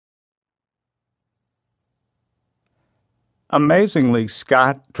Amazingly,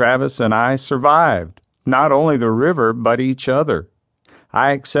 Scott, Travis, and I survived, not only the river, but each other.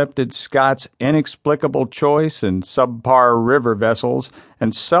 I accepted Scott's inexplicable choice in subpar river vessels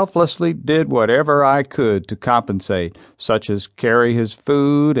and selflessly did whatever I could to compensate, such as carry his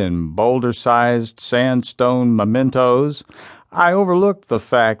food and boulder-sized sandstone mementos. I overlooked the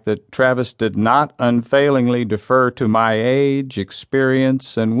fact that Travis did not unfailingly defer to my age,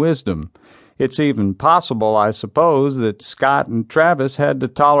 experience, and wisdom. It's even possible, I suppose, that Scott and Travis had to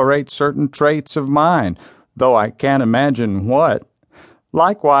tolerate certain traits of mine, though I can't imagine what.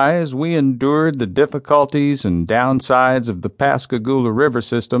 Likewise, we endured the difficulties and downsides of the Pascagoula River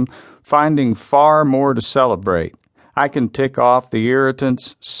system, finding far more to celebrate. I can tick off the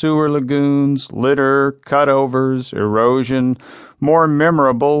irritants, sewer lagoons, litter, cutovers, erosion. More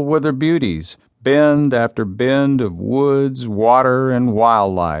memorable were the beauties, bend after bend of woods, water, and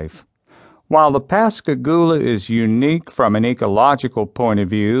wildlife. While the Pascagoula is unique from an ecological point of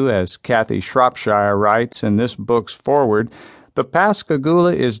view, as Kathy Shropshire writes in this book's foreword, the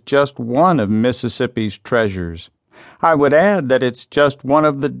Pascagoula is just one of Mississippi's treasures. I would add that it's just one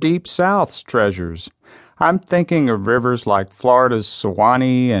of the Deep South's treasures. I'm thinking of rivers like Florida's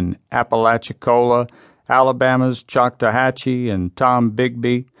Suwannee and Apalachicola, Alabama's Choctawhatchee and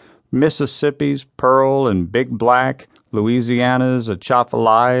Tombigbee, Mississippi's Pearl and Big Black, Louisiana's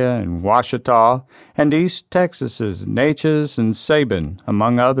Atchafalaya and Ouachita, and East Texas's Natchez and Sabin,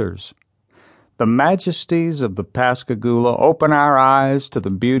 among others. The majesties of the Pascagoula open our eyes to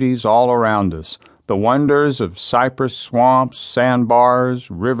the beauties all around us, the wonders of cypress swamps, sandbars,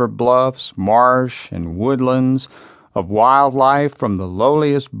 river bluffs, marsh, and woodlands, of wildlife from the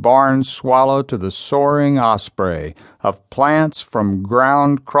lowliest barn swallow to the soaring osprey, of plants from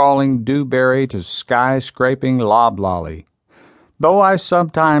ground-crawling dewberry to sky-scraping loblolly. Though I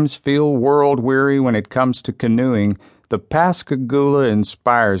sometimes feel world-weary when it comes to canoeing, the Pascagoula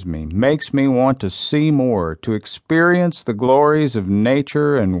inspires me, makes me want to see more, to experience the glories of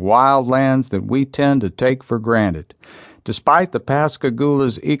nature and wildlands that we tend to take for granted. Despite the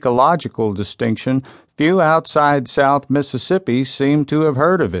Pascagoula's ecological distinction, few outside South Mississippi seem to have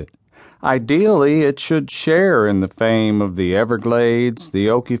heard of it. Ideally, it should share in the fame of the Everglades, the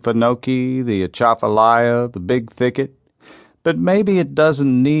Okefenokee, the Atchafalaya, the Big Thicket. But maybe it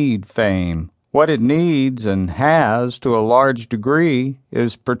doesn't need fame. What it needs, and has to a large degree,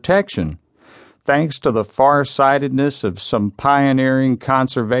 is protection. Thanks to the far-sightedness of some pioneering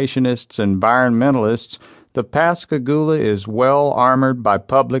conservationists and environmentalists, the Pascagoula is well armored by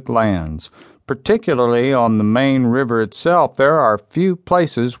public lands. Particularly on the main river itself, there are few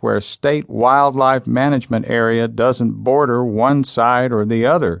places where state wildlife management area doesn't border one side or the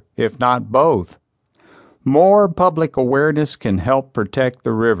other, if not both. More public awareness can help protect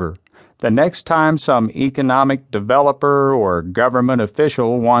the river. The next time some economic developer or government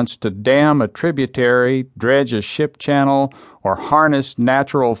official wants to dam a tributary, dredge a ship channel, or harness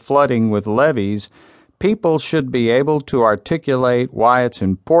natural flooding with levees, people should be able to articulate why it's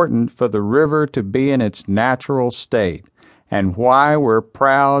important for the river to be in its natural state, and why we're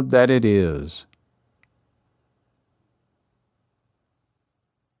proud that it is.